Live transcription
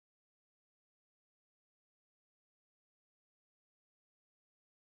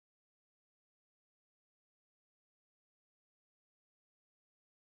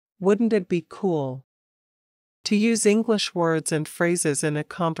Wouldn't it be cool to use English words and phrases in a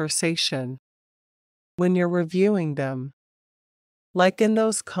conversation when you're reviewing them, like in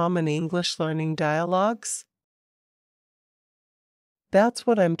those common English learning dialogues? That's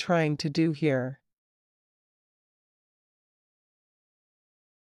what I'm trying to do here.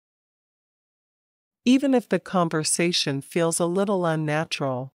 Even if the conversation feels a little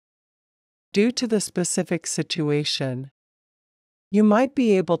unnatural due to the specific situation, you might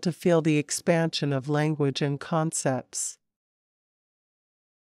be able to feel the expansion of language and concepts.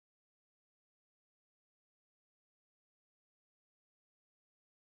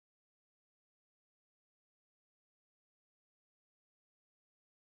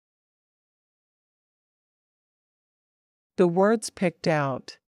 The words picked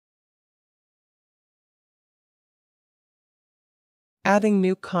out. Adding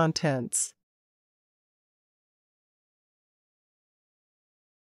new contents.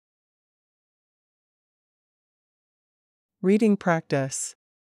 Reading practice.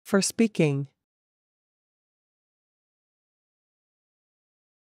 For speaking.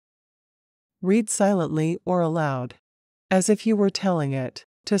 Read silently or aloud, as if you were telling it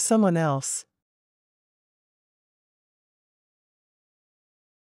to someone else.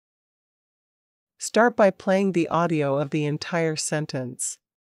 Start by playing the audio of the entire sentence.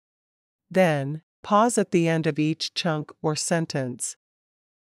 Then, pause at the end of each chunk or sentence,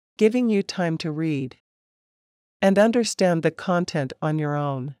 giving you time to read and understand the content on your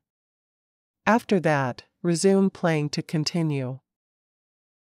own. After that, resume playing to continue.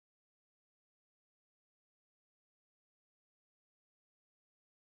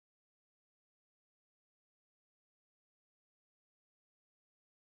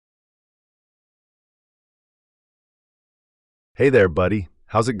 Hey there, buddy.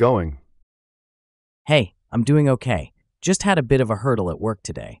 How's it going? Hey, I'm doing okay. Just had a bit of a hurdle at work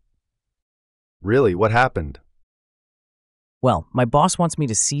today. Really? What happened? Well, my boss wants me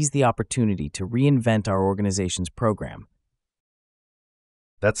to seize the opportunity to reinvent our organization's program.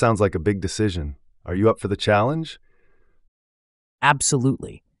 That sounds like a big decision. Are you up for the challenge?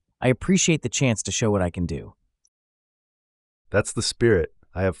 Absolutely. I appreciate the chance to show what I can do. That's the spirit.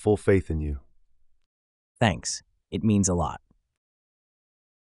 I have full faith in you. Thanks. It means a lot.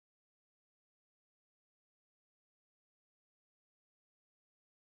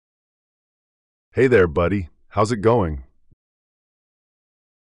 Hey there, buddy. How's it going?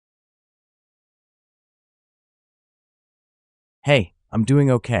 Hey, I'm doing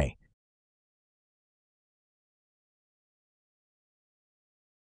okay.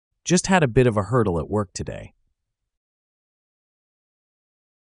 Just had a bit of a hurdle at work today.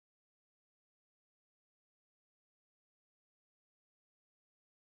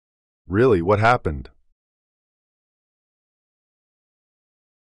 Really? What happened?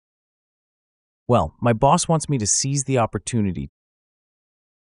 Well, my boss wants me to seize the opportunity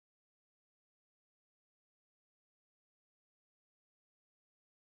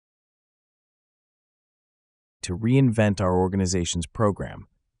to reinvent our organization's program.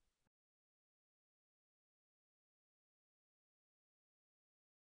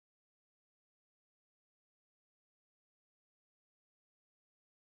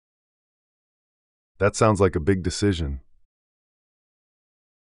 That sounds like a big decision.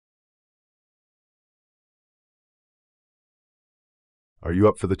 Are you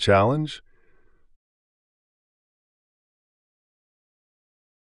up for the challenge?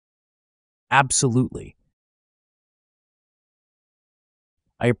 Absolutely.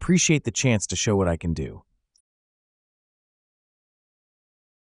 I appreciate the chance to show what I can do.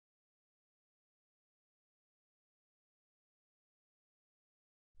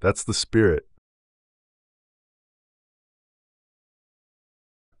 That's the spirit.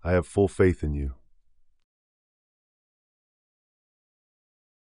 I have full faith in you.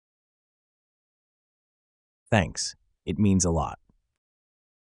 Thanks. It means a lot.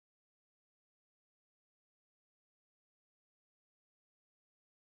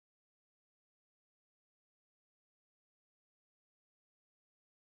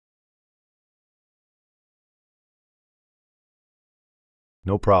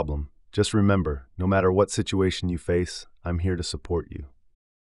 No problem. Just remember, no matter what situation you face, I'm here to support you.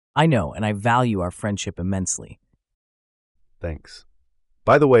 I know, and I value our friendship immensely. Thanks.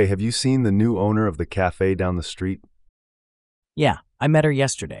 By the way, have you seen the new owner of the cafe down the street? Yeah, I met her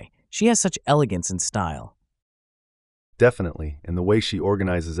yesterday. She has such elegance and style. Definitely, and the way she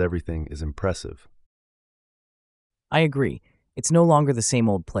organizes everything is impressive. I agree. It's no longer the same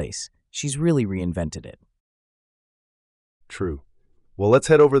old place. She's really reinvented it. True. Well, let's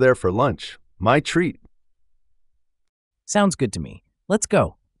head over there for lunch. My treat. Sounds good to me. Let's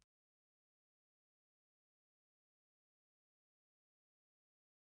go.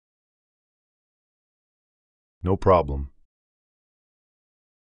 No problem.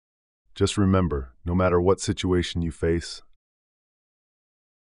 Just remember, no matter what situation you face,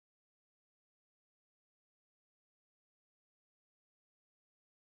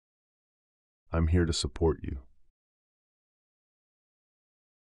 I'm here to support you.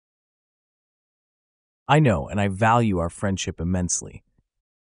 I know, and I value our friendship immensely.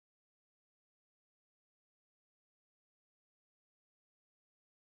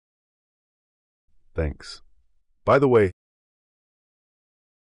 Thanks. By the way,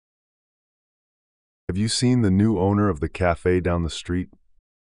 have you seen the new owner of the cafe down the street?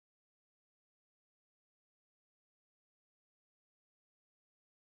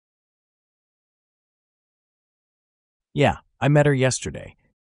 Yeah, I met her yesterday.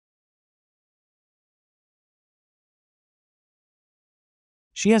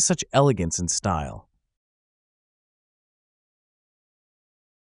 She has such elegance and style.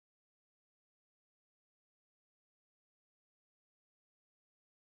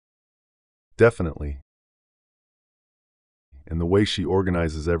 Definitely. And the way she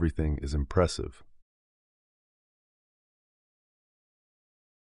organizes everything is impressive.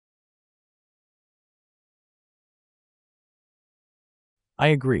 I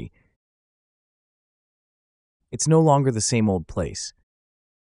agree. It's no longer the same old place.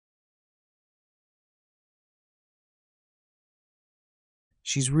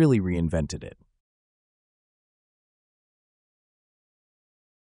 She's really reinvented it.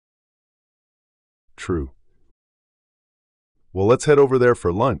 True. Well, let's head over there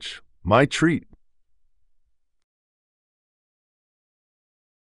for lunch. My treat.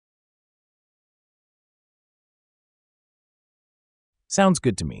 Sounds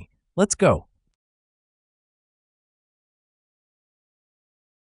good to me. Let's go.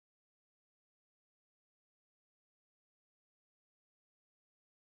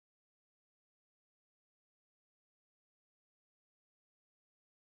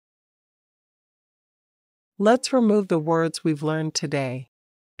 Let's remove the words we've learned today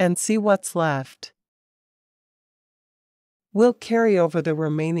and see what's left. We'll carry over the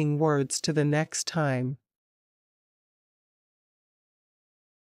remaining words to the next time.